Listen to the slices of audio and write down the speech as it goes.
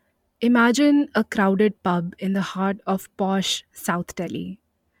Imagine a crowded pub in the heart of posh South Delhi.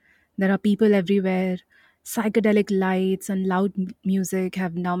 There are people everywhere. Psychedelic lights and loud music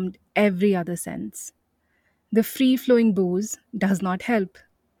have numbed every other sense. The free flowing booze does not help.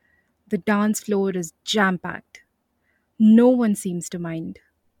 The dance floor is jam packed. No one seems to mind.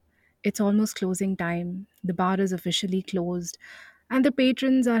 It's almost closing time. The bar is officially closed, and the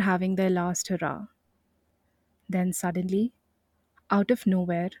patrons are having their last hurrah. Then suddenly, out of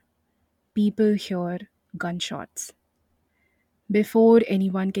nowhere, people hear gunshots. Before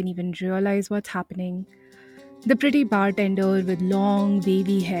anyone can even realize what's happening, the pretty bartender with long,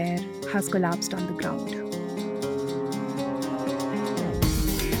 wavy hair has collapsed on the ground.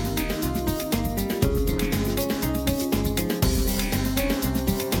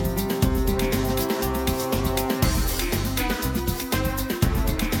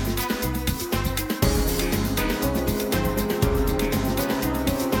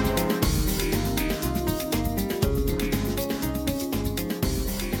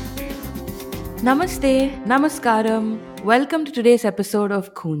 Namaste, namaskaram. Welcome to today's episode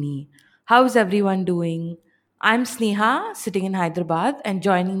of Khuni. How's everyone doing? I'm Sneha, sitting in Hyderabad, and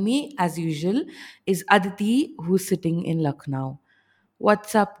joining me, as usual, is Aditi, who's sitting in Lucknow.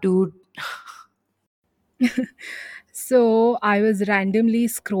 What's up, dude? So, I was randomly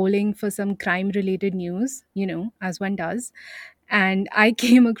scrolling for some crime related news, as one does, and I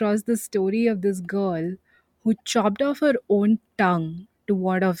came across the story of this girl who chopped off her own tongue to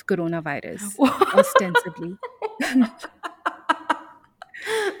ward off coronavirus, ostensibly.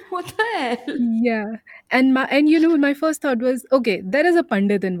 What the hell? Yeah. And my first thought was, okay, there is a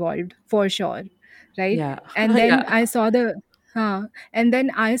pandit involved for sure, right? Yeah, And then yeah. I saw the and then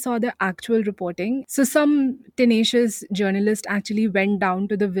I saw the actual reporting. So some tenacious journalist actually went down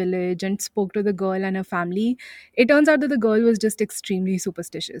to the village and spoke to the girl and her family. It turns out that the girl was just extremely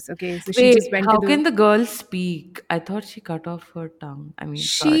superstitious. Okay, so she Wait, just went to how the can the girl speak? I thought she cut off her tongue. I mean, she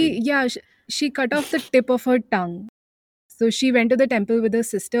sorry. yeah sh- she cut off the tip of her tongue. So she went to the temple with her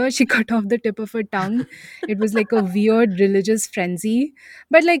sister. She cut off the tip of her tongue. It was like a weird religious frenzy,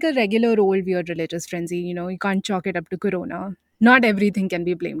 but like a regular old weird religious frenzy. You can't chalk it up to Corona. Not everything can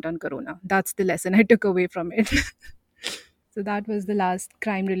be blamed on Corona. That's the lesson I took away from it. So that was the last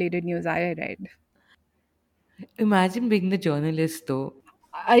crime related news I read. Imagine being the journalist, though.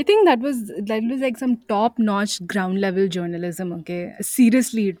 I think that was like some top notch ground level journalism. Okay,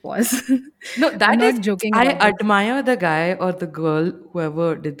 seriously, it was. No, I'm that is, not joking I about this. admire the guy or the girl,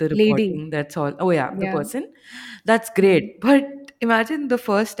 whoever did the Lady, reporting. That's all. Oh, yeah, the yeah. person. That's Hmm. great. But imagine the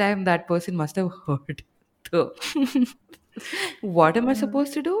first time that person must have heard the, what am I Yeah.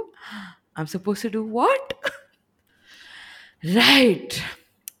 supposed to do? I'm supposed to do what? Right.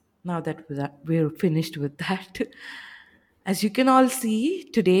 Now that we're finished with that. As you can all see,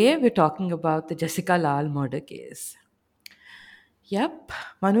 today we're talking about the Jessica Lal murder case. Yep,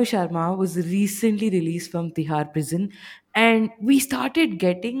 Manu Sharma was recently released from Tihar prison, and we started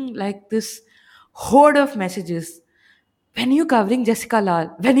getting like this horde of messages. When you covering Jessica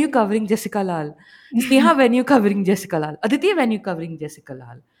Lal? When you covering Jessica Lal? Sneha, when you covering Jessica Lal? Aditya, when you covering Jessica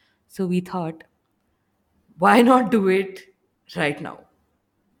Lal? So we thought, why not do it right now?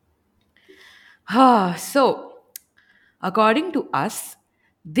 So, according to us,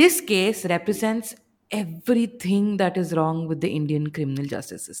 this case represents everything that is wrong with the Indian criminal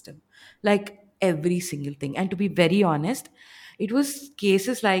justice system. Like every single thing. And to be very honest, it was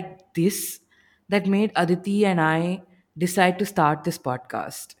cases like this that made Aditi and I decide to start this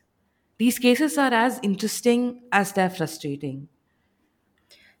podcast. These cases are as interesting as they're frustrating.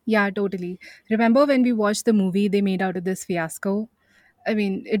 Yeah, totally. Remember when we watched the movie they made out of this fiasco? I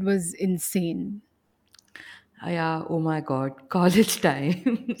mean, it was insane. Yeah, oh my god, college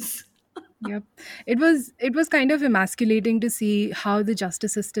times. Yep. It was kind of emasculating to see how the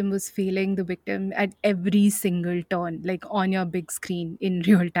justice system was failing the victim at every single turn, like on your big screen in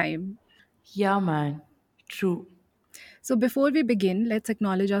real time. Yeah, man, true. So, before we begin, let's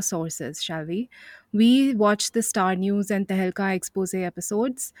acknowledge our sources, shall we? We watched the Star News and Tehelka Expose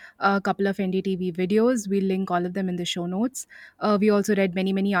episodes, a couple of NDTV videos. We'll link all of them in the show notes. We also read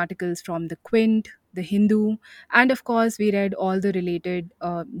many, many articles from The Quint, The Hindu, and of course, we read all the related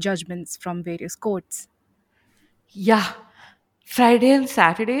judgments from various courts. Yeah, Friday and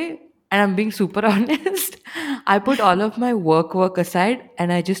Saturday, and I'm being super honest, I put all of my work aside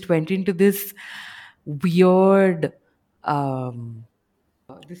and I just went into this weird um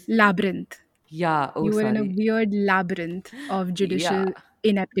this Labyrinth. yeah, oh You were in a sorry. weird labyrinth of Yeah. judicial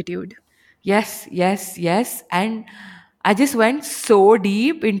ineptitude. Yes, yes, yes. And I just went so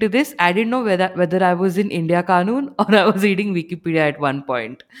deep into this. I didn't know whether I was in India Kanun or I was reading Wikipedia at one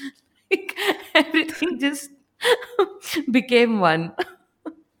point. Like, everything just became one.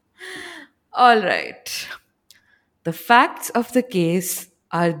 All right. The facts of the case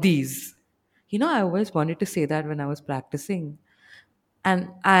are these. I always wanted to say that when I was practicing. And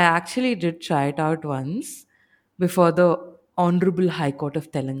I actually did try it out once before the Honorable High Court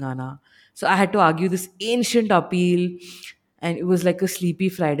of Telangana. So I had to argue this ancient appeal, and it was like a sleepy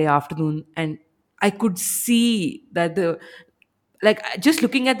Friday afternoon. And I could see that just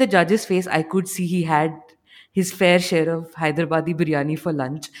looking at the judge's face, I could see he had his fair share of Hyderabadi biryani for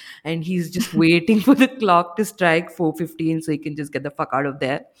lunch, and he's just waiting for the clock to strike 4:15 so he can just get the fuck out of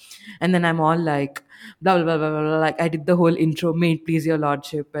there. And then I'm all like, blah blah blah blah blah. Like I did the whole intro, "May it please your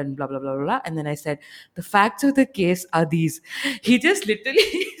lordship," and blah blah blah blah blah. And then I said, "The facts of the case are these." He just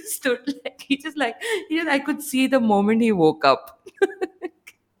literally stood like I could see the moment he woke up.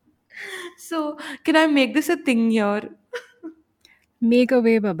 So can I make this a thing here? Make a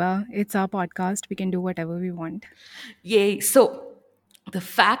way, Baba. It's our podcast. We can do whatever we want. Yay. So, the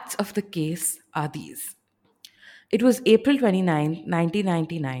facts of the case are these. It was April 29,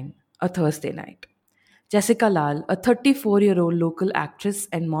 1999, a Thursday night. Jessica Lal, a 34-year-old local actress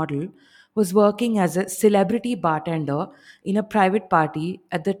and model, was working as a celebrity bartender in a private party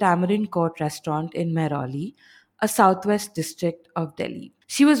at the Tamarind Court restaurant in Mehrauli, a southwest district of Delhi.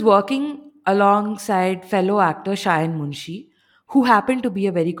 She was working alongside fellow actor Shayan Munshi, who happened to be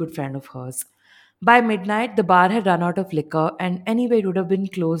a very good friend of hers. By midnight, the bar had run out of liquor, and anyway, it would have been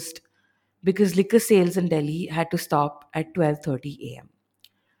closed because liquor sales in Delhi had to stop at 12:30 a.m.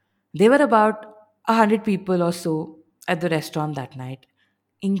 There were about 100 people or so at the restaurant that night,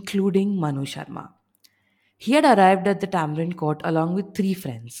 including Manu Sharma. He had arrived at the Tamarind Court along with three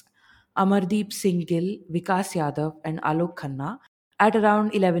friends, Amardeep Singh Gill, Vikas Yadav, and Alok Khanna, at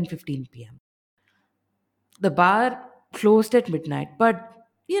around 11:15 p.m. The bar closed at midnight, but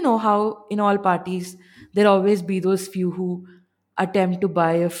you know how in all parties there always be those few who attempt to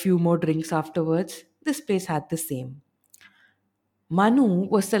buy a few more drinks afterwards. This place had the same. Manu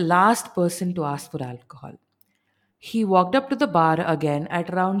was the last person to ask for alcohol. He walked up to the bar again at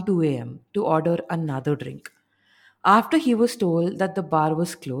around 2 a.m. to order another drink. After he was told that the bar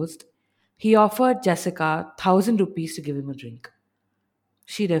was closed, he offered Jessica 1,000 rupees to give him a drink.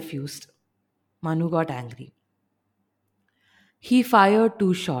 She refused. Manu got angry. He fired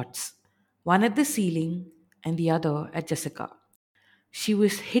two shots, one at the ceiling and the other at Jessica. She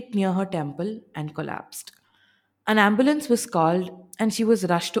was hit near her temple and collapsed. An ambulance was called and she was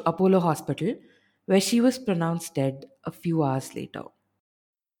rushed to Apollo Hospital, where she was pronounced dead a few hours later.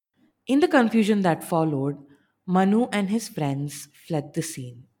 In the confusion that followed, Manu and his friends fled the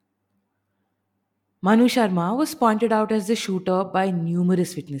scene. Manu Sharma was pointed out as the shooter by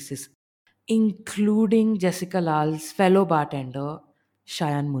numerous witnesses, including Jessica Lal's fellow bartender,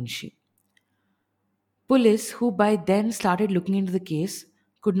 Shayan Munshi. Police, who by then started looking into the case,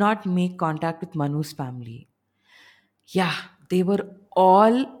 could not make contact with Manu's family. Yeah, they were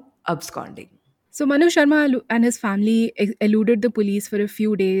all absconding. So Manu Sharma and his family eluded the police for a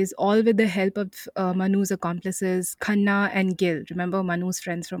few days, all with the help of Manu's accomplices, Khanna and Gill. Remember Manu's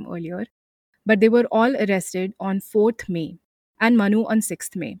friends from earlier? But they were all arrested on 4th May and Manu on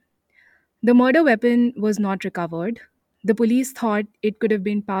 6th May. The murder weapon was not recovered. The police thought it could have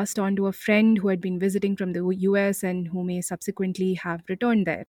been passed on to a friend who had been visiting from the US and who may subsequently have returned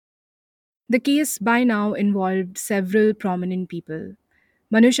there. The case by now involved several prominent people.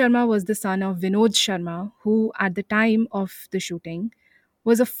 Manu Sharma was the son of Vinod Sharma, who at the time of the shooting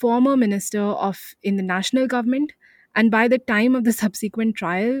was a former minister of in the national government and by the time of the subsequent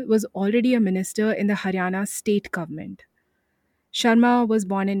trial was already a minister in the Haryana state government. Sharma was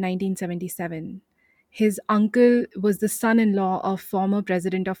born in 1977. His uncle was the son-in-law of former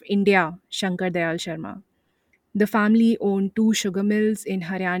president of India, Shankar Dayal Sharma. The family owned two sugar mills in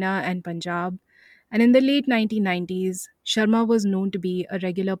Haryana and Punjab, and in the late 1990s, Sharma was known to be a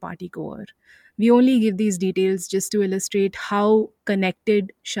regular party goer. We only give these details just to illustrate how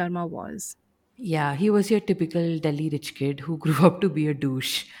connected Sharma was. Yeah, he was your typical Delhi rich kid who grew up to be a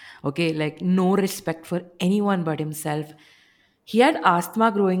douche. Okay, like no respect for anyone but himself. He had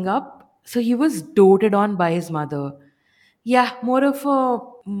asthma growing up, so he was doted on by his mother. Yeah, more of a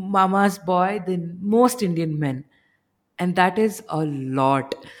mama's boy than most Indian men. And that is a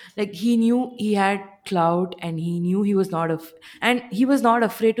lot. Like he knew he had clout and he knew he was not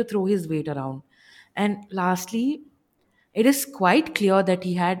afraid to throw his weight around. And lastly, it is quite clear that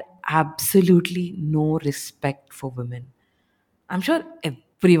he had absolutely no respect for women. I'm sure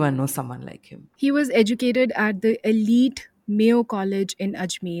everyone knows someone like him. He was educated at the elite Mayo College in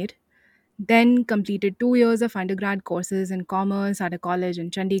Ajmer. then completed 2 years of undergrad courses in commerce at a college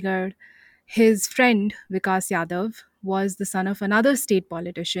in Chandigarh. His friend, Vikas Yadav, was the son of another state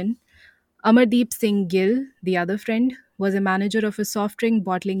politician. Amardeep Singh Gill, the other friend, was a manager of a soft drink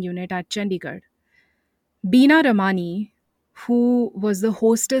bottling unit at Chandigarh. Beena Ramani, who was the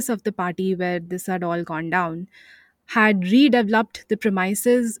hostess of the party where this had all gone down, had redeveloped the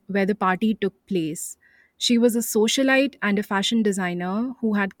premises where the party took place. She was a socialite and a fashion designer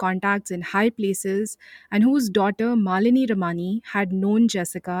who had contacts in high places and whose daughter Malini Ramani had known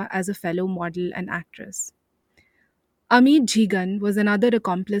Jessica as a fellow model and actress. Amit Jhigan was another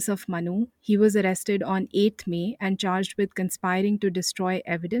accomplice of Manu. He was arrested on 8th May and charged with conspiring to destroy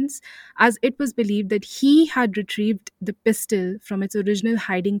evidence, as it was believed that he had retrieved the pistol from its original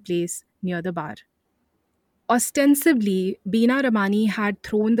hiding place near the bar. Ostensibly, Beena Ramani had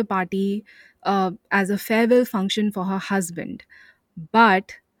thrown the party as a farewell function for her husband,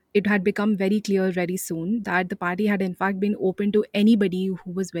 but it had become very clear very soon that the party had in fact been open to anybody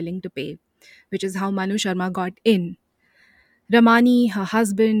who was willing to pay, which is how Manu Sharma got in. Ramani, her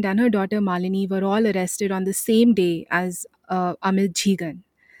husband, and her daughter Malini were all arrested on the same day as Amit Jhigan.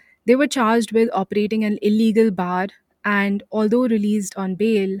 They were charged with operating an illegal bar and, although released on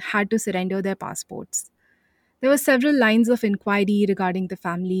bail, had to surrender their passports. There were several lines of inquiry regarding the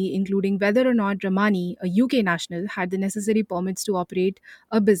family, including whether or not Ramani, a UK national, had the necessary permits to operate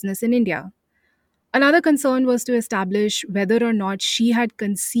a business in India. Another concern was to establish whether or not she had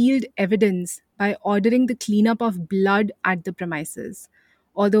concealed evidence by ordering the cleanup of blood at the premises.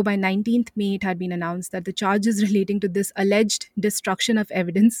 Although by 19th May it had been announced that the charges relating to this alleged destruction of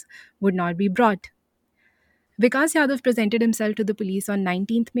evidence would not be brought. Vikas Yadav presented himself to the police on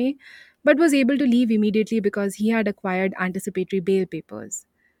 19th May but was able to leave immediately because he had acquired anticipatory bail papers.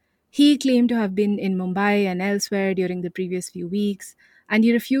 He claimed to have been in Mumbai and elsewhere during the previous few weeks, and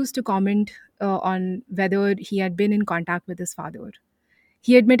he refused to comment on whether he had been in contact with his father.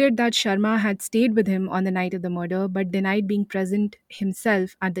 He admitted that Sharma had stayed with him on the night of the murder but denied being present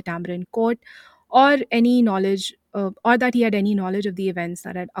himself at the Tamarind court or that he had any knowledge of the events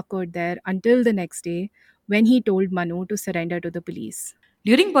that had occurred there until the next day when he told Manu to surrender to the police.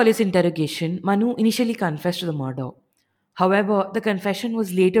 During police interrogation, Manu initially confessed to the murder. However, the confession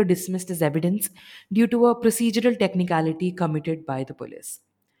was later dismissed as evidence due to a procedural technicality committed by the police.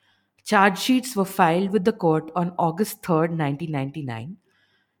 Charge sheets were filed with the court on August 3rd, 1999.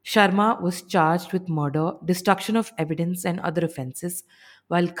 Sharma was charged with murder, destruction of evidence, and other offences,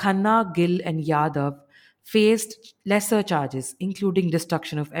 while Khanna, Gill, and Yadav faced lesser charges, including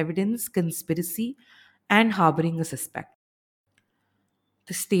destruction of evidence, conspiracy, and harboring a suspect.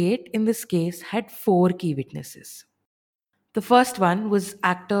 The state in this case had four key witnesses. The first one was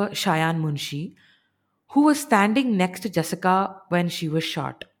actor Shayan Munshi, who was standing next to Jessica when she was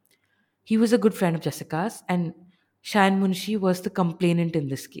shot. He was a good friend of Jessica's, and Shayan Munshi was the complainant in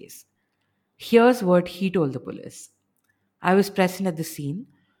this case. Here's what he told the police. I was present at the scene.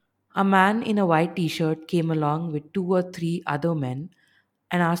 A man in a white t shirt came along with two or three other men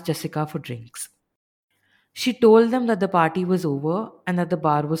and asked Jessica for drinks. She told them that the party was over and that the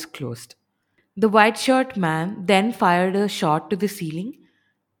bar was closed. The white shirt man then fired a shot to the ceiling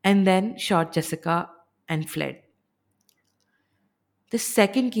and then shot Jessica and fled. The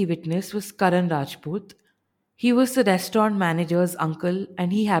second key witness was Karan Rajput. He was the restaurant manager's uncle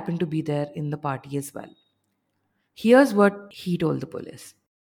and he happened to be there in the party as well. Here's what he told the police.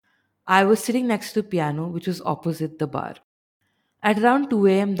 I was sitting next to the piano, which was opposite the bar. At around 2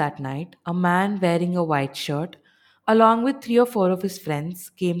 a.m. that night, a man wearing a white shirt, along with three or four of his friends,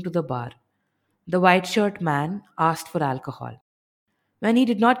 came to the bar. The white shirt man asked for alcohol. When he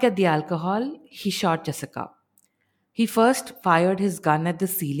did not get the alcohol, he shot Jessica. He first fired his gun at the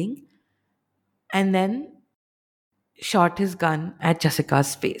ceiling and then shot his gun at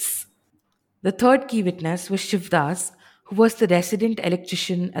Jessica's face. The third key witness was Shivdas, who was the resident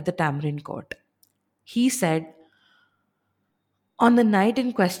electrician at the Tamarind court. He said, on the night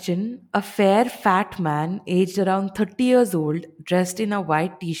in question, a fair, fat man aged around 30 years old, dressed in a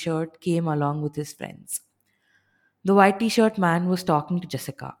white t shirt, came along with his friends. The white t shirt man was talking to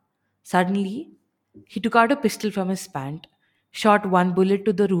Jessica. Suddenly, he took out a pistol from his pant, shot one bullet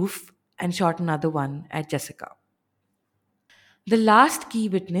to the roof, and shot another one at Jessica. The last key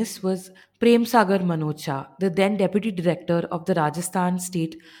witness was Prem Sagar Manocha, the then deputy director of the Rajasthan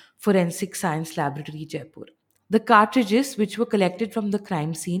State Forensic Science Laboratory, Jaipur. The cartridges, which were collected from the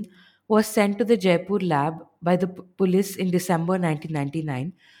crime scene, were sent to the Jaipur lab by the police in December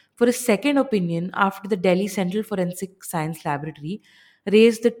 1999 for a second opinion after the Delhi Central Forensic Science Laboratory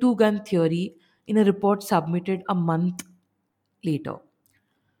raised the two gun theory in a report submitted a month later.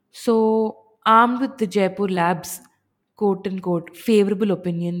 So, armed with the Jaipur Labs quote unquote favorable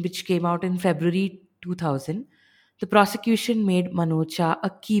opinion, which came out in February 2000, the prosecution made Manoj Shah a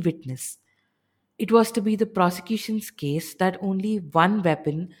key witness. It was to be the prosecution's case that only one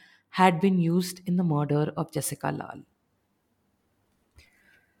weapon had been used in the murder of Jessica Lal.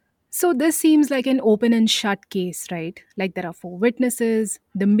 So this seems like an open and shut case, right? Like there are four witnesses,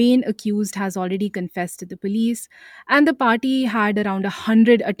 the main accused has already confessed to the police, and the party had around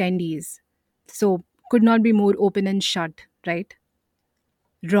 100 attendees. So could not be more open and shut, right?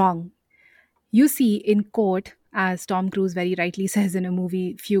 Wrong. You see, in court, as Tom Cruise very rightly says in a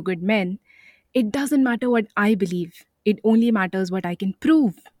movie, Few Good Men, it doesn't matter what I believe, it only matters what I can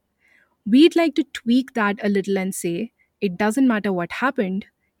prove. We'd like to tweak that a little and say, it doesn't matter what happened,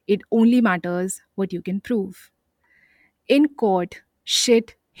 it only matters what you can prove. In court,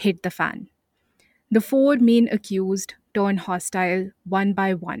 shit hit the fan. The four main accused turned hostile one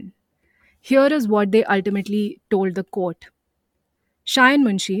by one. Here is what they ultimately told the court. Shayan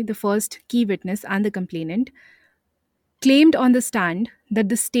Munshi, the first key witness and the complainant, claimed on the stand that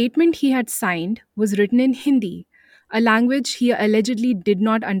the statement he had signed was written in Hindi, a language he allegedly did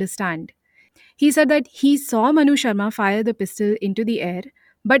not understand. He said that he saw Manu Sharma fire the pistol into the air,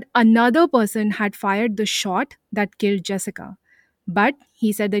 but another person had fired the shot that killed Jessica. But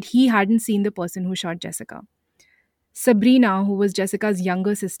he said that he hadn't seen the person who shot Jessica. Sabrina, who was Jessica's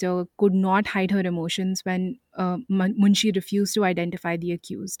younger sister, could not hide her emotions when Munshi refused to identify the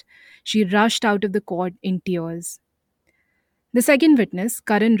accused. She rushed out of the court in tears. The second witness,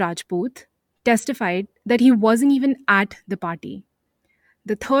 Karan Rajput, testified that he wasn't even at the party.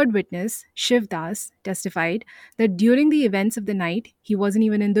 The third witness, Shiv Das, testified that during the events of the night, he wasn't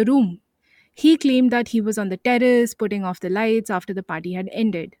even in the room. He claimed that he was on the terrace putting off the lights after the party had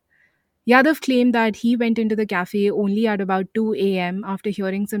ended. Yadav claimed that he went into the cafe only at about 2 a.m. after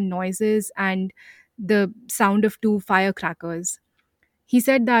hearing some noises and the sound of two firecrackers. He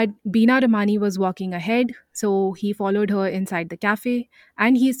said that Beena Ramani was walking ahead, so he followed her inside the cafe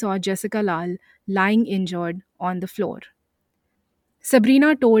and he saw Jessica Lal lying injured on the floor.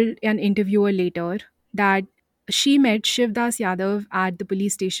 Sabrina told an interviewer later that she met Shivdas Yadav at the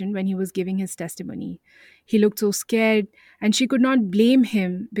police station when he was giving his testimony. He looked so scared, and she could not blame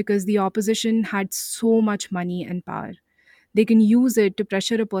him because the opposition had so much money and power. They can use it to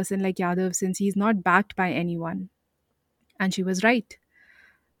pressure a person like Yadav since he's not backed by anyone. And she was right.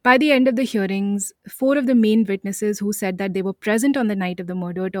 By the end of the hearings, four of the main witnesses who said that they were present on the night of the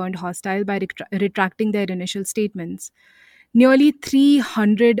murder turned hostile by retracting their initial statements. Nearly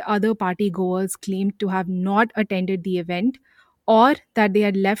 300 other party goers claimed to have not attended the event or that they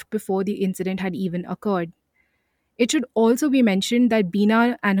had left before the incident had even occurred. It should also be mentioned that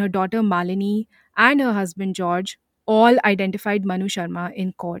Beena and her daughter Malini and her husband George all identified Manu Sharma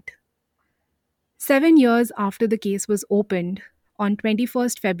in court. 7 years after the case was opened, on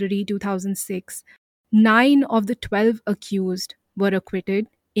 21st February 2006, 9 of the 12 accused were acquitted,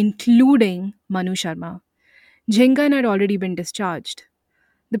 including Manu Sharma. Jhingan had already been discharged.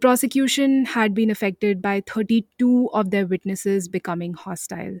 The prosecution had been affected by 32 of their witnesses becoming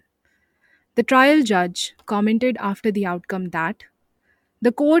hostile. The trial judge commented after the outcome that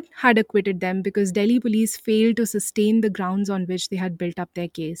the court had acquitted them because Delhi police failed to sustain the grounds on which they had built up their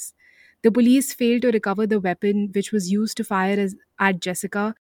case. The police failed to recover the weapon which was used to fire at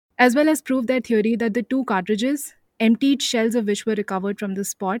Jessica, as well as prove their theory that the two cartridges, emptied shells of which were recovered from the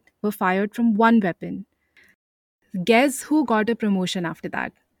spot, were fired from one weapon. Guess who got a promotion after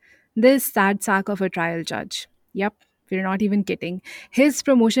that? This sad sack of a trial judge. Yep, we're not even kidding. His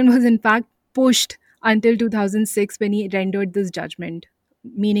promotion was in fact pushed until 2006 when he rendered this judgment,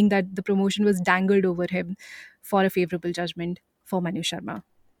 meaning that the promotion was dangled over him for a favorable judgment for Manu Sharma.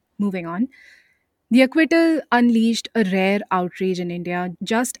 Moving on. The acquittal unleashed a rare outrage in India,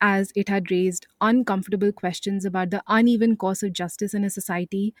 just as it had raised uncomfortable questions about the uneven course of justice in a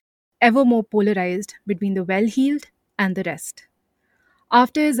society ever more polarized between the well heeled and the rest.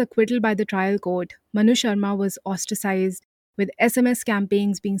 After his acquittal by the trial court, Manu Sharma was ostracized, with SMS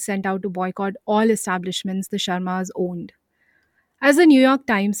campaigns being sent out to boycott all establishments the Sharmas owned. As the New York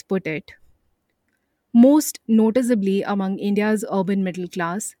Times put it, most noticeably among India's urban middle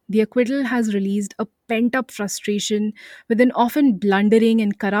class, the acquittal has released a pent up frustration with an often blundering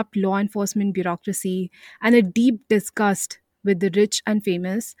and corrupt law enforcement bureaucracy and a deep disgust with the rich and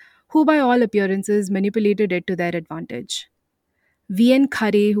famous, who by all appearances manipulated it to their advantage. V.N.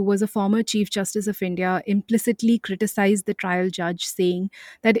 Khare, who was a former Chief Justice of India, implicitly criticized the trial judge, saying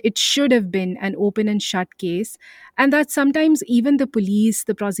that it should have been an open and shut case, and that sometimes even the police,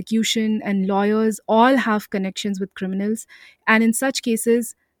 the prosecution, and lawyers all have connections with criminals, and in such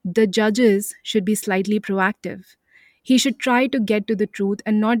cases, the judges should be slightly proactive. He should try to get to the truth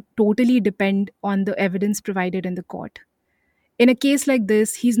and not totally depend on the evidence provided in the court. In a case like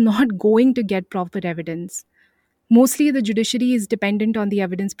this, he's not going to get proper evidence. Mostly, the judiciary is dependent on the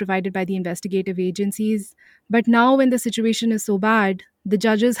evidence provided by the investigative agencies. But now, when the situation is so bad, the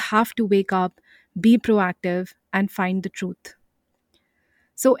judges have to wake up, be proactive, and find the truth.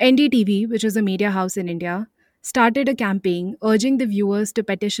 So, NDTV, which is a media house in India, started a campaign urging the viewers to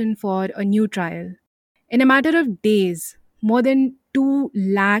petition for a new trial. In a matter of days, more than 2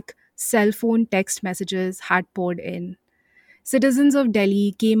 lakh cell phone text messages had poured in. Citizens of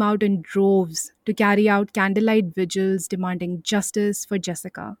Delhi came out in droves to carry out candlelight vigils demanding justice for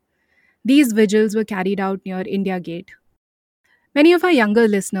Jessica. These vigils were carried out near India Gate. Many of our younger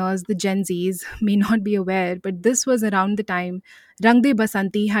listeners, the Gen Zs, may not be aware, but this was around the time Rang De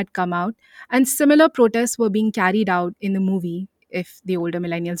Basanti had come out, and similar protests were being carried out in the movie, if the older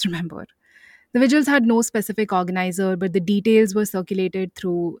millennials remember. The vigils had no specific organizer, but the details were circulated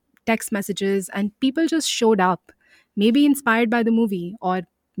through text messages, and people just showed up, maybe inspired by the movie, or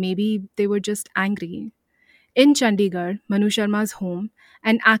maybe they were just angry. In Chandigarh, Manu Sharma's home,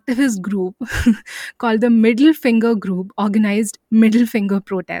 an activist group called the Middle Finger Group organized middle finger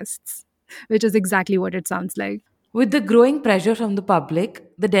protests, which is exactly what it sounds like. With the growing pressure from the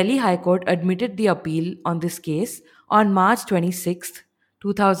public, the Delhi High Court admitted the appeal on this case on March 26th,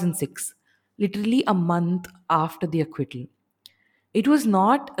 2006, literally a month after the acquittal. It was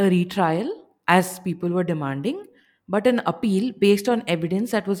not a retrial, as people were demanding, but an appeal based on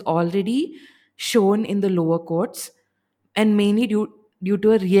evidence that was already shown in the lower courts and mainly due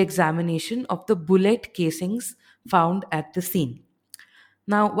to a re examination of the bullet casings found at the scene.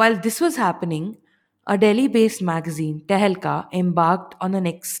 Now, while this was happening, a Delhi based magazine, Tehelka, embarked on an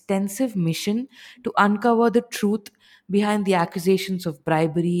extensive mission to uncover the truth behind the accusations of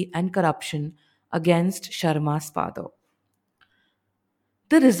bribery and corruption against Sharma's father.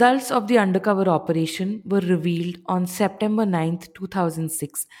 The results of the undercover operation were revealed on September 9th,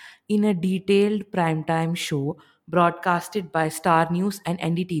 2006, in a detailed primetime show broadcasted by Star News and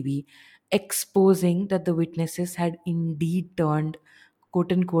NDTV, exposing that the witnesses had indeed turned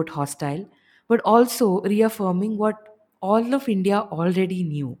quote unquote hostile, but also reaffirming what all of India already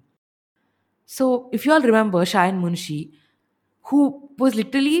knew. So, if you all remember Shayan Munshi, who was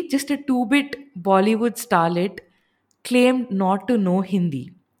literally just a 2-bit Bollywood starlet, claimed not to know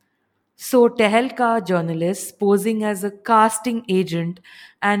Hindi. So, Tehelka journalist posing as a casting agent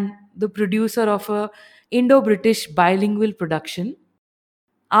and the producer of a Indo-British bilingual production,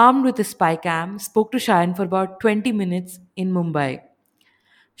 armed with a spy cam, spoke to Shayan for about 20 minutes in Mumbai.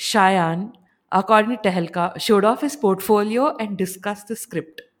 Shayan, according to Tehelka, showed off his portfolio and discussed the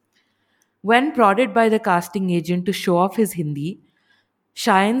script. When prodded by the casting agent to show off his Hindi,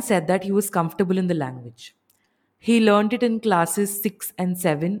 Shayan said that he was comfortable in the language. He learned it in classes 6 and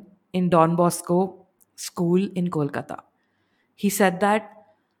 7 in Don Bosco School in Kolkata. He said that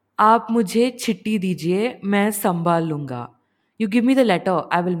आप मुझे चिट्ठी दीजिए मैं संभाल लूंगा. You give me the letter,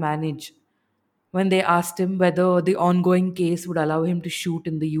 I will manage. When they asked him whether the ongoing case would allow him to shoot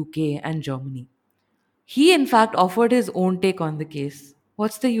in the UK and Germany. He, in fact, offered his own take on the case.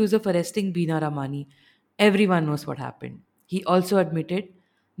 What's the use of arresting Beena Ramani? Everyone knows what happened. He also admitted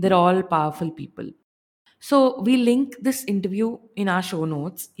they're all powerful people. So we link this interview in our show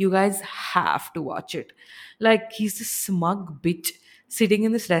notes. You guys have to watch it. Like he's this smug bitch sitting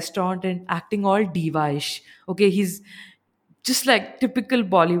in this restaurant and acting all diva-ish. Okay, he's just like typical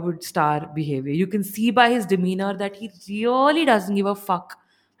Bollywood star behavior. You can see by his demeanor that he really doesn't give a fuck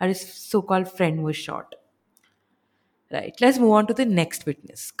that his so-called friend was shot. Right. Let's move on to the next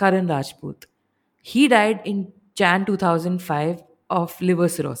witness, Karan Rajput. He died in Jan 2005 of liver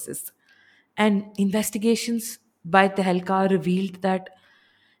cirrhosis. And investigations by Tehelka revealed that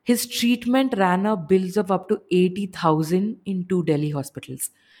his treatment ran up bills of up to 80,000 in two Delhi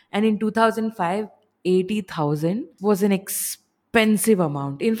hospitals. And in 2005, 80,000 was an expensive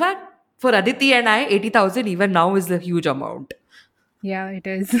amount. In fact, for Aditi and I, 80,000 even now is a huge amount. Yeah, it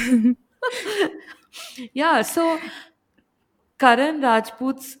is. Yeah, so Karan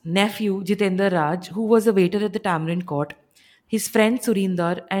Rajput's nephew, Jitendra Raj, who was a waiter at the Tamarind Court, his friend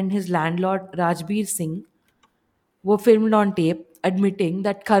Surinder, and his landlord Rajbir Singh were filmed on tape admitting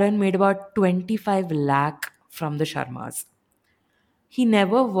that Karan made about 25 lakh from the Sharmas. He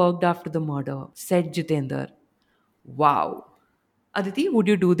never worked after the murder, said Jitendra. Wow. Aditi, would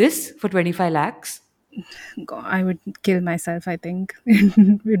you do this for 25 lakhs? God, I would kill myself, I think.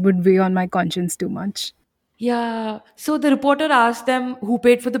 It would weigh on my conscience too much. Yeah. So the reporter asked them who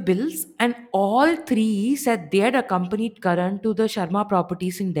paid for the bills, and all three said they had accompanied Karan to the Sharma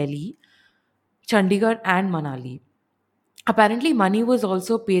properties in Delhi, Chandigarh, and Manali. Apparently, money was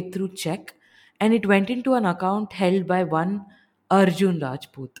also paid through check, and it went into an account held by one Arjun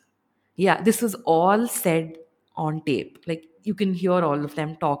Rajput. Yeah, this was all said on tape. Like, you can hear all of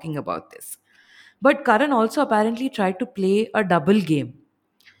them talking about this. But Karan also apparently tried to play a double game.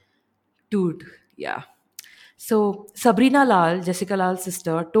 Dude, yeah. So Sabrina Lal, Jessica Lal's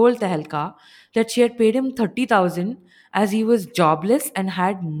sister, told Tehelka that she had paid him 30,000 as he was jobless and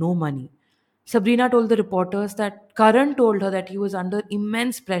had no money. Sabrina told the reporters that Karan told her that he was under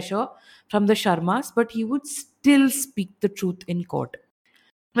immense pressure from the Sharmas, but he would still speak the truth in court.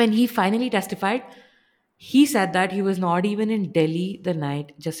 When he finally testified, he said that he was not even in Delhi the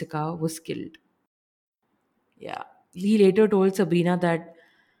night Jessica was killed. Yeah. He later told Sabrina that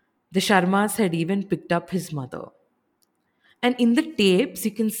the Sharmas had even picked up his mother. And in the tapes,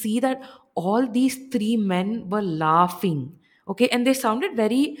 you can see that all these three men were laughing. Okay. And they sounded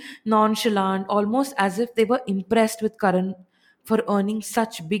very nonchalant, almost as if they were impressed with Karan for earning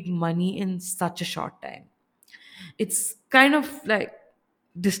such big money in such a short time. It's kind of like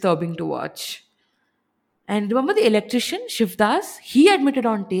disturbing to watch. And remember the electrician, Shivdas? He admitted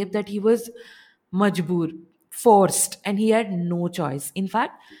on tape that he was majboor, forced, and he had no choice. In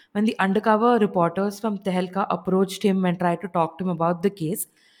fact, when the undercover reporters from Tehelka approached him and tried to talk to him about the case,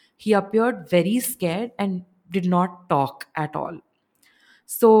 he appeared very scared and did not talk at all.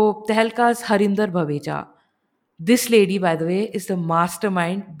 So, Tehelka's Harinder Bhaveja, this lady, by the way, is the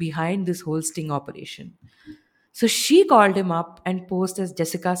mastermind behind this whole sting operation. So, she called him up and posed as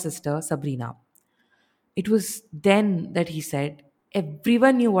Jessica's sister, Sabrina. It was then that he said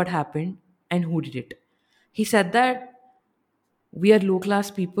everyone knew what happened and who did it. He said that we are low class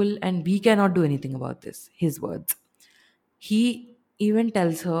people and we cannot do anything about this. His words. He even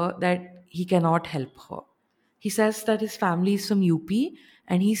tells her that he cannot help her. He says that his family is from UP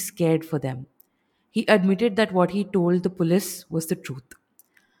and he's scared for them. He admitted that what he told the police was the truth.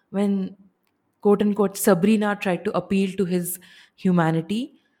 When quote unquote Sabrina tried to appeal to his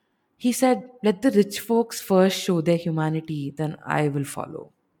humanity, he said, let the rich folks first show their humanity, then I will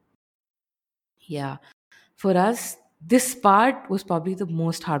follow. Yeah. For us, this part was probably the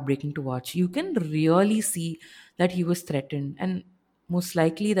most heartbreaking to watch. You can really see that he was threatened, and most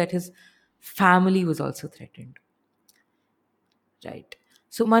likely that his family was also threatened. Right.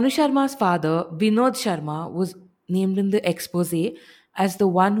 So Manu Sharma's father, Vinod Sharma, was named in the expose as the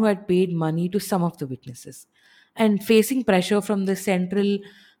one who had paid money to some of the witnesses. And facing pressure from the central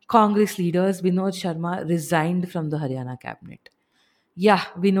Congress leaders, Vinod Sharma resigned from the Haryana cabinet. Yeah,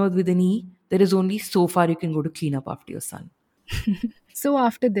 Vinod with an E, there is only so far you can go to clean up after your son. So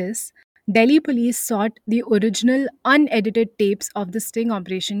after this, Delhi police sought the original unedited tapes of the sting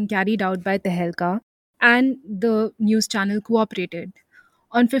operation carried out by Tehelka, and the news channel cooperated.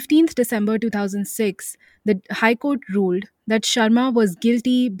 On 15th December 2006, the High Court ruled that Sharma was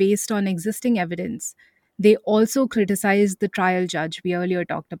guilty based on existing evidence. They also criticized the trial judge we earlier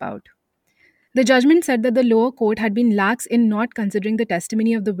talked about. The judgment said that the lower court had been lax in not considering the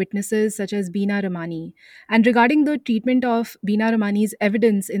testimony of the witnesses such as Beena Ramani. And regarding the treatment of Beena Ramani's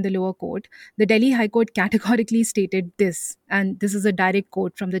evidence in the lower court, the Delhi High Court categorically stated this, and this is a direct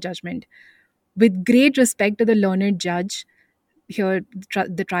quote from the judgment. With great respect to the learned judge, here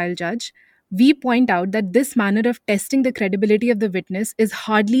the trial judge, we point out that this manner of testing the credibility of the witness is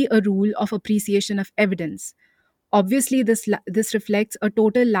hardly a rule of appreciation of evidence. Obviously, this reflects a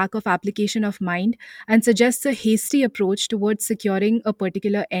total lack of application of mind and suggests a hasty approach towards securing a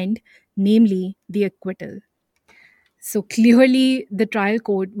particular end, namely the acquittal. So clearly, the trial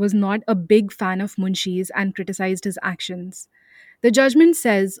court was not a big fan of Munshi's and criticized his actions. The judgment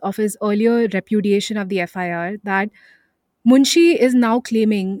says of his earlier repudiation of the FIR that Munshi is now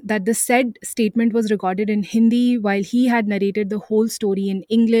claiming that the said statement was recorded in Hindi while he had narrated the whole story in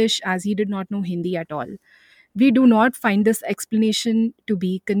English as he did not know Hindi at all. We do not find this explanation to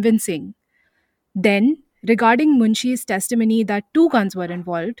be convincing. Then, regarding Munshi's testimony that two guns were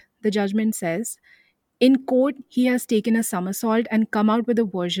involved, the judgment says, in court, he has taken a somersault and come out with a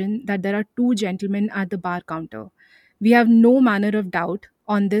version that there are two gentlemen at the bar counter. We have no manner of doubt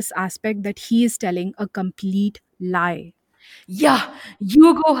on this aspect that he is telling a complete lie. Yeah,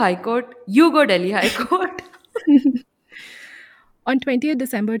 you go High Court, you go Delhi High Court. On 20th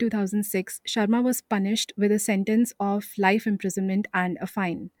December 2006, Sharma was punished with a sentence of life imprisonment and a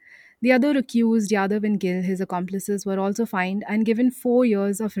fine. The other accused, Yadav and Gill, his accomplices, were also fined and given 4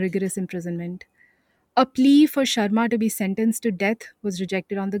 years of rigorous imprisonment. A plea for Sharma to be sentenced to death was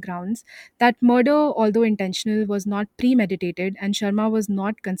rejected on the grounds that murder, although intentional, was not premeditated and Sharma was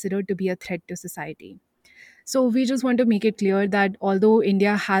not considered to be a threat to society. So we just want to make it clear that although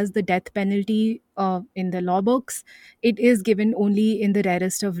India has the death penalty in the law books, it is given only in the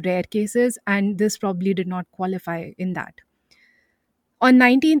rarest of rare cases, and this probably did not qualify in that. On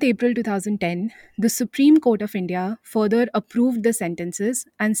 19th April 2010, the Supreme Court of India further approved the sentences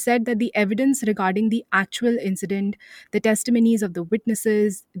and said that the evidence regarding the actual incident, the testimonies of the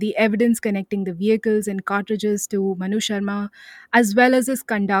witnesses, the evidence connecting the vehicles and cartridges to Manu Sharma, as well as his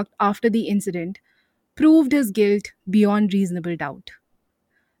conduct after the incident, proved his guilt beyond reasonable doubt.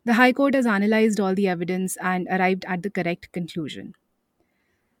 The High Court has analyzed all the evidence and arrived at the correct conclusion.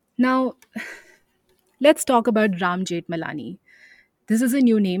 Now, let's talk about Ram Jethmalani. This is a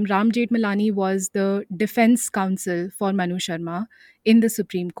new name. Ram Jethmalani was the defense counsel for Manu Sharma in the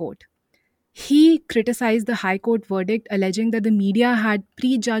Supreme Court. He criticized the High Court verdict, alleging that the media had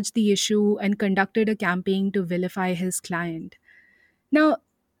prejudged the issue and conducted a campaign to vilify his client. Now,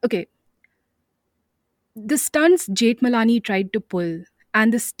 okay, the stunts Jethmalani tried to pull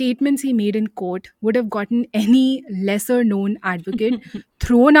and the statements he made in court would have gotten any lesser known advocate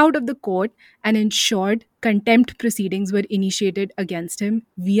thrown out of the court and ensured contempt proceedings were initiated against him.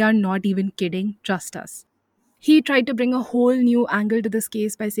 We are not even kidding, trust us. He tried to bring a whole new angle to this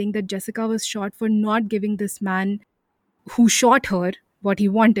case by saying that Jessica was shot for not giving this man who shot her what he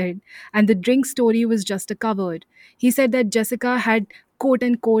wanted, and the drink story was just a cover. He said that Jessica had, quote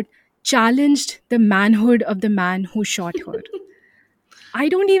unquote, challenged the manhood of the man who shot her. I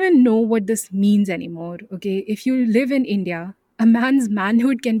don't even know what this means anymore. Okay. If you live in India, a man's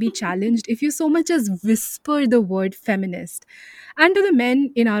manhood can be challenged if you so much as whisper the word feminist. And to the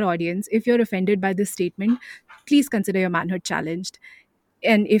men in our audience, if you're offended by this statement, please consider your manhood challenged.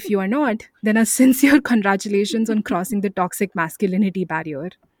 And if you are not, then a sincere congratulations on crossing the toxic masculinity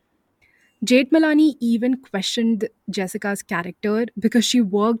barrier. Jade Malani even questioned Jessica's character because she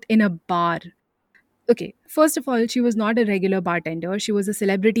worked in a bar. Okay, first of all, she was not a regular bartender. She was a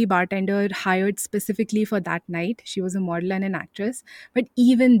celebrity bartender hired specifically for that night. She was a model and an actress. But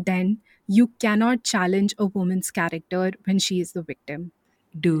even then, you cannot challenge a woman's character when she is the victim.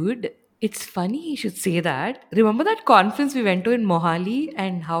 Dude, it's funny you should say that. Remember that conference we went to in Mohali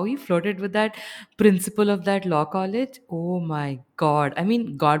and how he floated with that principal of that law college? Oh my god. I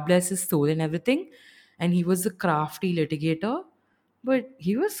mean, God bless his soul and everything. And he was a crafty litigator, but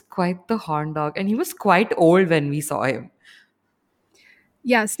he was quite the horn dog and he was quite old when we saw him.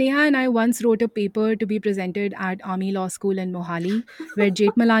 Yeah, Sneha and I once wrote a paper to be presented at Army Law School in Mohali, where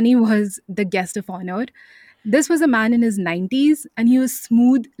Jade Malani was the guest of honor. This was a man in his 90s and he was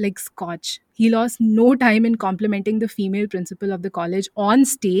smooth like scotch. He lost no time in complimenting the female principal of the college on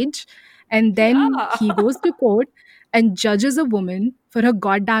stage, and then Yeah. he goes to court and judges a woman for her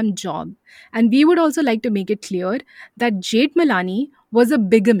goddamn job. And we would also like to make it clear that Jade Malani was a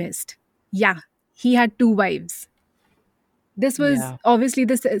bigamist. Yeah, he had two wives. This was Yeah. obviously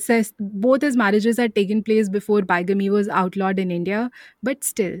says both his marriages had taken place before bigamy was outlawed in India, but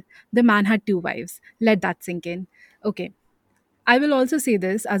still, the man had two wives. Let that sink in. Okay. I will also say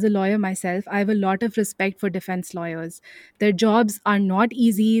this as a lawyer myself, I have a lot of respect for defense lawyers. Their jobs are not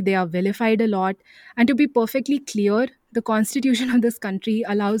easy, they are vilified a lot. And to be perfectly clear, the constitution of this country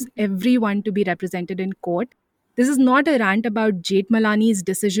allows everyone to be represented in court. This is not a rant about Jade Malani's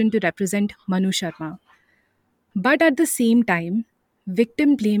decision to represent Manu Sharma. But at the same time,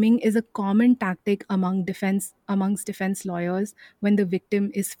 victim blaming is a common tactic amongst defense lawyers when the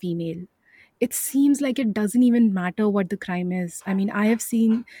victim is female. It seems like it doesn't even matter what the crime is. I mean, I have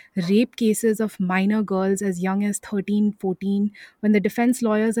seen rape cases of minor girls as young as 13, 14, when the defense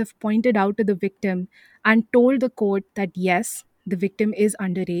lawyers have pointed out to the victim and told the court that yes, the victim is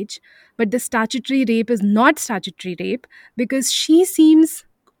underage, but the statutory rape is not statutory rape because she seems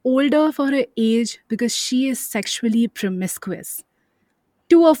older for her age because she is sexually promiscuous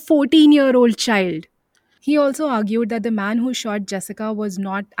to a 14-year-old child. He also argued that the man who shot Jessica was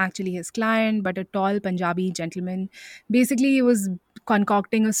not actually his client, but a tall Punjabi gentleman. Basically, he was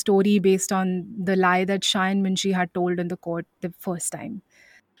concocting a story based on the lie that Shayan Munshi had told in the court the first time.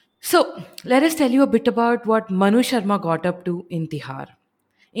 So, let us tell you a bit about what Manu Sharma got up to in Tihar.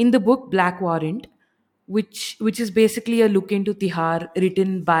 In the book Black Warrant, which is basically a look into Tihar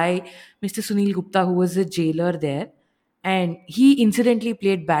written by Mr. Sunil Gupta, who was a jailer there, and he incidentally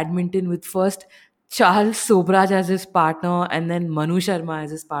played badminton with first Charles Sobraj as his partner and then Manu Sharma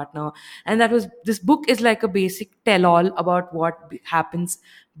as his partner. And that was this book is like a basic tell all about what happens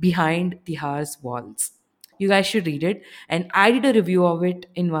behind Tihar's walls. You guys should read it. And I did a review of it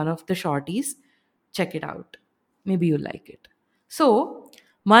in one of the shorties. Check it out. Maybe you'll like it. So,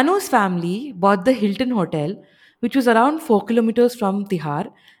 Manu's family bought the Hilton Hotel, which was around 4 kilometers from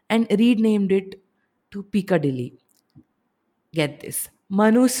Tihar, and renamed it to Piccadilly. Get this.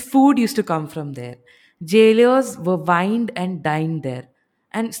 Manu's food used to come from there. Jailers were wined and dined there.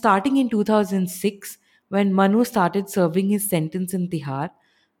 And starting in 2006, when Manu started serving his sentence in Tihar,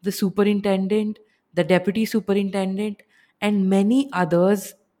 the superintendent, the deputy superintendent, and many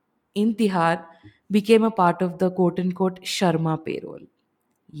others in Tihar became a part of the quote unquote Sharma payroll.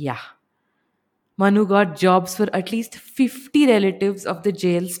 Yeah. Manu got jobs for at least 50 relatives of the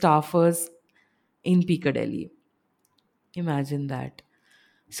jail staffers in Piccadilly. Imagine that.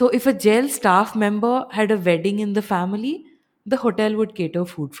 So, if a jail staff member had a wedding in the family, the hotel would cater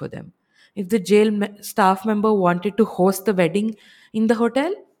food for them. If the staff member wanted to host the wedding in the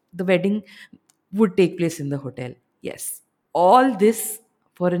hotel, the wedding would take place in the hotel. Yes, all this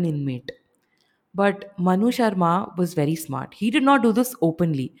for an inmate. But Manu Sharma was very smart. He did not do this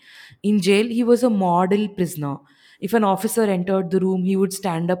openly. In jail, he was a model prisoner. If an officer entered the room, he would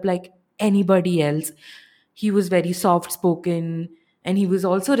stand up like anybody else. He was very soft spoken, and he was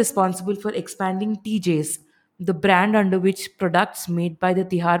also responsible for expanding TJ's, the brand under which products made by the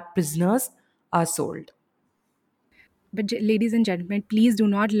Tihar prisoners are sold. But, ladies and gentlemen, please do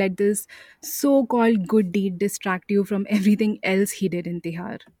not let this so called good deed distract you from everything else he did in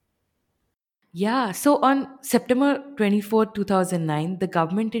Tihar. Yeah, so on September 24, 2009, the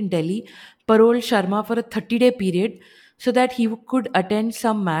government in Delhi paroled Sharma for a 30-day period so that he could attend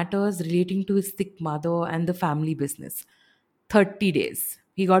some matters relating to his sick mother and the family business. 30 days.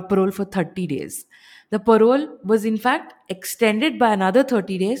 He got parole for 30 days. The parole was in fact extended by another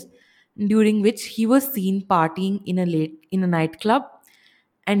 30 days, during which he was seen partying in a nightclub,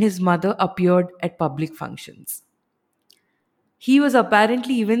 and his mother appeared at public functions. He was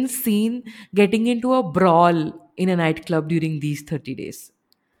apparently even seen getting into a brawl in a nightclub during these 30 days.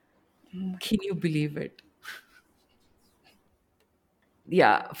 Can you believe it?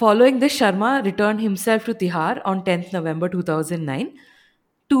 Yeah, following this, Sharma returned himself to Tihar on 10th November 2009,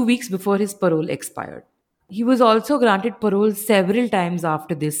 2 weeks before his parole expired. He was also granted parole several times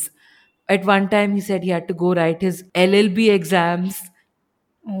after this. At one time, he said he had to go write his LLB exams.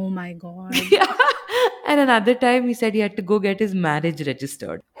 Oh my god. Yeah. And another time, he said he had to go get his marriage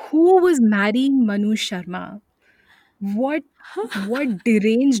registered. Who was marrying Manu Sharma? What what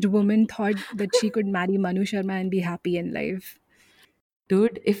deranged woman thought that she could marry Manu Sharma and be happy in life?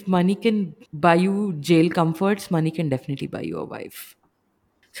 Dude, if money can buy you jail comforts, money can definitely buy you a wife.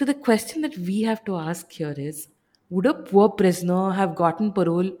 So the question that we have to ask here is, would a poor prisoner have gotten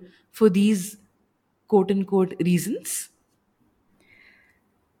parole for these quote unquote reasons?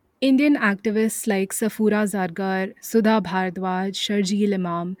 Indian activists like Safura Zargar, Sudha Bhardwaj, Sharjeel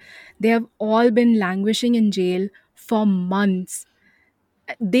Imam, they have all been languishing in jail for months.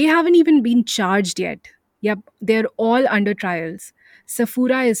 They haven't even been charged yet. Yep, they're all under trials.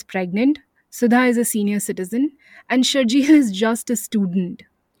 Safura is pregnant, Sudha is a senior citizen, and Sharjeel is just a student.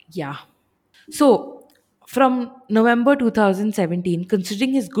 Yeah. So from November 2017,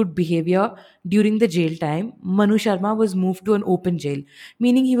 considering his good behavior during the jail time, Manu Sharma was moved to an open jail,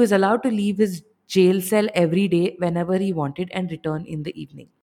 meaning he was allowed to leave his jail cell every day whenever he wanted and return in the evening.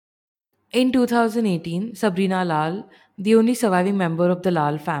 In 2018, Sabrina Lal, the only surviving member of the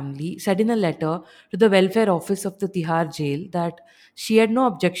Lal family, said in a letter to the welfare office of the Tihar jail that she had no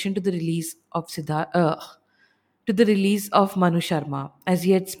objection to the release of Manu Sharma, as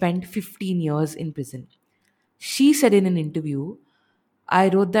he had spent 15 years in prison. She said in an interview, I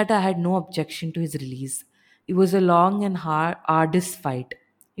wrote that I had no objection to his release. It was a long and arduous fight.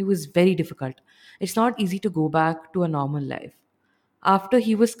 It was very difficult. It's not easy to go back to a normal life. After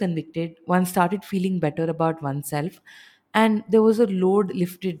he was convicted, one started feeling better about oneself, and there was a load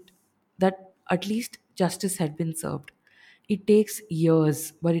lifted that at least justice had been served. It takes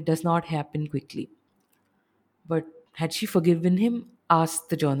years, but it does not happen quickly. But had she forgiven him? Asked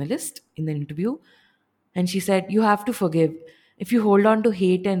the journalist in the interview. And she said, you have to forgive. If you hold on to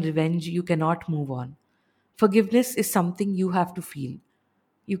hate and revenge, you cannot move on. Forgiveness is something you have to feel.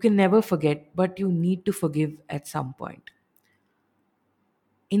 You can never forget, but you need to forgive at some point.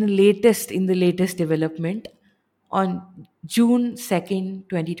 In the latest development, on June 2nd,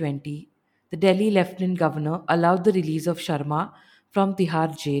 2020, the Delhi Lieutenant Governor allowed the release of Sharma from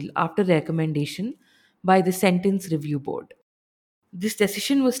Tihar jail after recommendation by the Sentence Review Board. This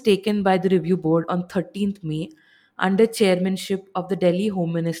decision was taken by the review board on 13th May under chairmanship of the Delhi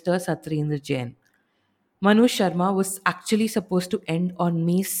Home Minister Satyendra Jain. Manu Sharma was actually supposed to end on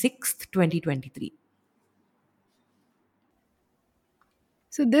May 6th, 2023.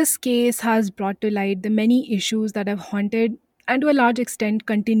 So, this case has brought to light the many issues that have haunted and to a large extent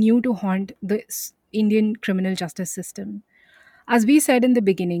continue to haunt the Indian criminal justice system. As we said in the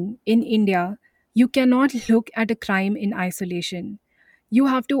beginning, in India, you cannot look at a crime in isolation. You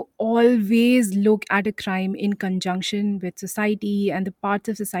have to always look at a crime in conjunction with society and the parts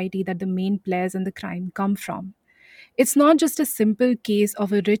of society that the main players in the crime come from. It's not just a simple case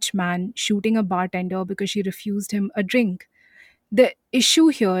of a rich man shooting a bartender because she refused him a drink. The issue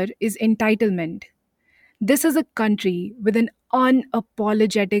here is entitlement. This is a country with an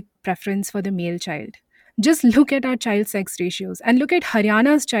unapologetic preference for the male child. Just look at our child sex ratios and look at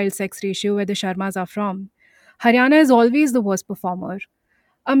Haryana's child sex ratio where the Sharmas are from. Haryana is always the worst performer.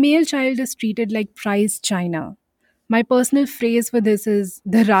 A male child is treated like prize china. My personal phrase for this is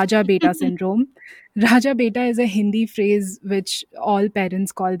the Raja Beta syndrome. Raja Beta is a Hindi phrase which all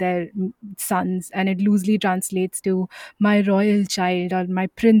parents call their sons, and it loosely translates to my royal child or my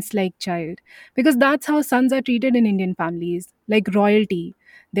prince like child. Because that's how sons are treated in Indian families, like royalty.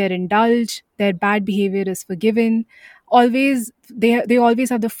 They're indulged, their bad behavior is forgiven. Always, they always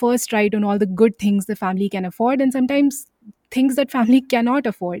have the first right on all the good things the family can afford, and sometimes things that family cannot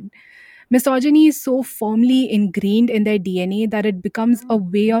afford. Misogyny is so firmly ingrained in their DNA that it becomes a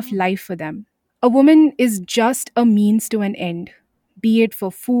way of life for them. A woman is just a means to an end, be it for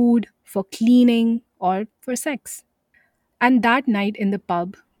food, for cleaning, or for sex. And that night in the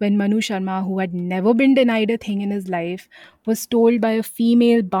pub, when Manu Sharma, who had never been denied a thing in his life, was told by a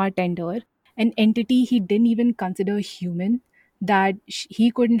female bartender, an entity he didn't even consider human, that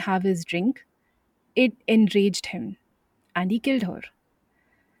he couldn't have his drink, it enraged him and he killed her.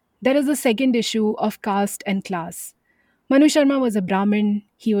 There is a second issue of caste and class. Manu Sharma was a Brahmin,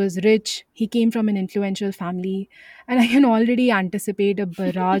 he was rich, he came from an influential family, and I can already anticipate a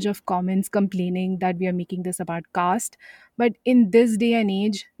barrage of comments complaining that we are making this about caste. But in this day and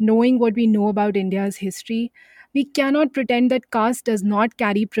age, knowing what we know about India's history, we cannot pretend that caste does not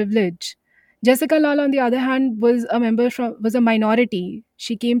carry privilege. Jessica Lal, on the other hand, was a minority.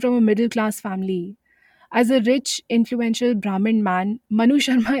 She came from a middle class family. As a rich, influential Brahmin man, Manu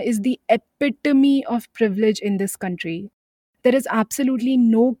Sharma is the epitome of privilege in this country. There is absolutely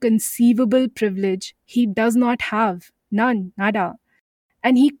no conceivable privilege he does not have. None, nada.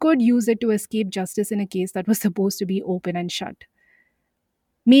 And he could use it to escape justice in a case that was supposed to be open and shut.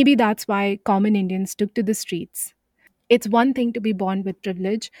 Maybe that's why common Indians took to the streets. It's one thing to be born with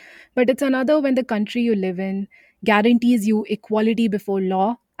privilege, but it's another when the country you live in guarantees you equality before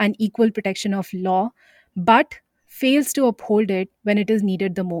law and equal protection of law, but fails to uphold it when it is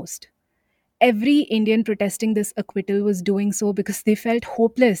needed the most. Every Indian protesting this acquittal was doing so because they felt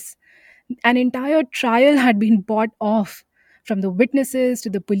hopeless. An entire trial had been bought off. From the witnesses to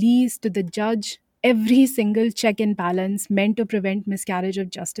the police to the judge, every single check and balance meant to prevent miscarriage of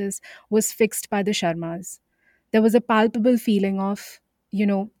justice was fixed by the Sharmas. There was a palpable feeling of,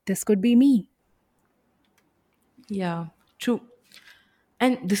 this could be me. Yeah, true.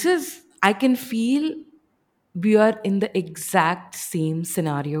 And this is, I can feel we are in the exact same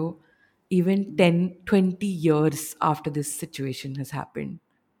scenario even 10, 20 years after this situation has happened.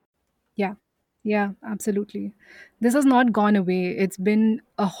 Yeah. Yeah, absolutely. This has not gone away. It's been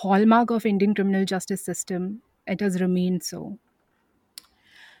a hallmark of Indian criminal justice system. It has remained so.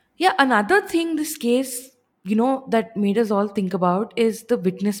 Yeah, another thing this case, that made us all think about is the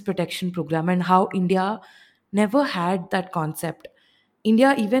witness protection program and how India never had that concept.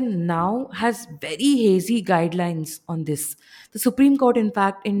 India, even now, has very hazy guidelines on this. The Supreme Court, in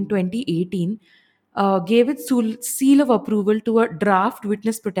fact, in 2018, gave its seal of approval to a draft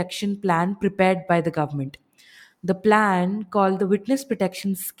witness protection plan prepared by the government. The plan, called the Witness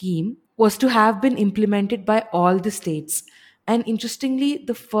Protection Scheme, was to have been implemented by all the states. And interestingly,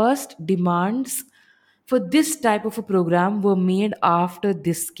 the first demands for this type of a program were made after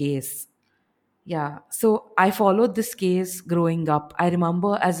this case. Yeah, so I followed this case growing up. I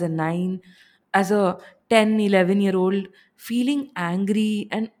remember as a 10, 11 year old, feeling angry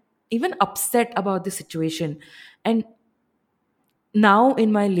and even upset about the situation. And now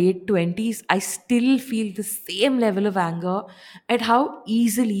in my late 20s, I still feel the same level of anger at how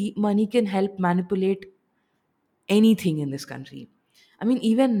easily money can help manipulate anything in this country. I mean,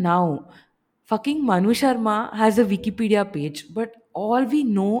 even now, fucking Manu Sharma has a Wikipedia page, but all we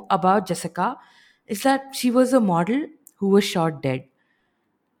know about Jessica is that she was a model who was shot dead.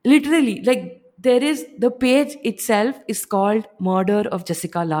 Literally, like, there is the page itself is called Murder of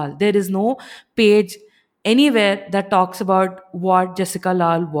Jessica Lal. There is no page anywhere that talks about what Jessica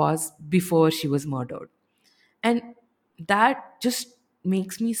Lal was before she was murdered. And that just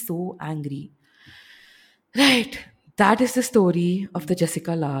makes me so angry. Right. That is the story of the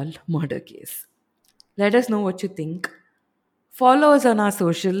Jessica Lal murder case. Let us know what you think. Follow us on our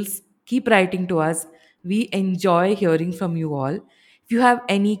socials. Keep writing to us. We enjoy hearing from you all. If you have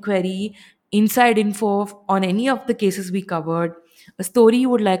any query, inside info on any of the cases we covered, a story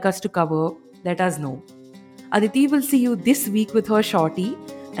you would like us to cover, let us know. Aditi will see you this week with her shorty.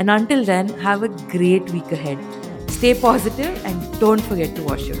 And until then, have a great week ahead. Stay positive and don't forget to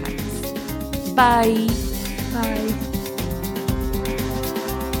wash your hands. Bye. Bye.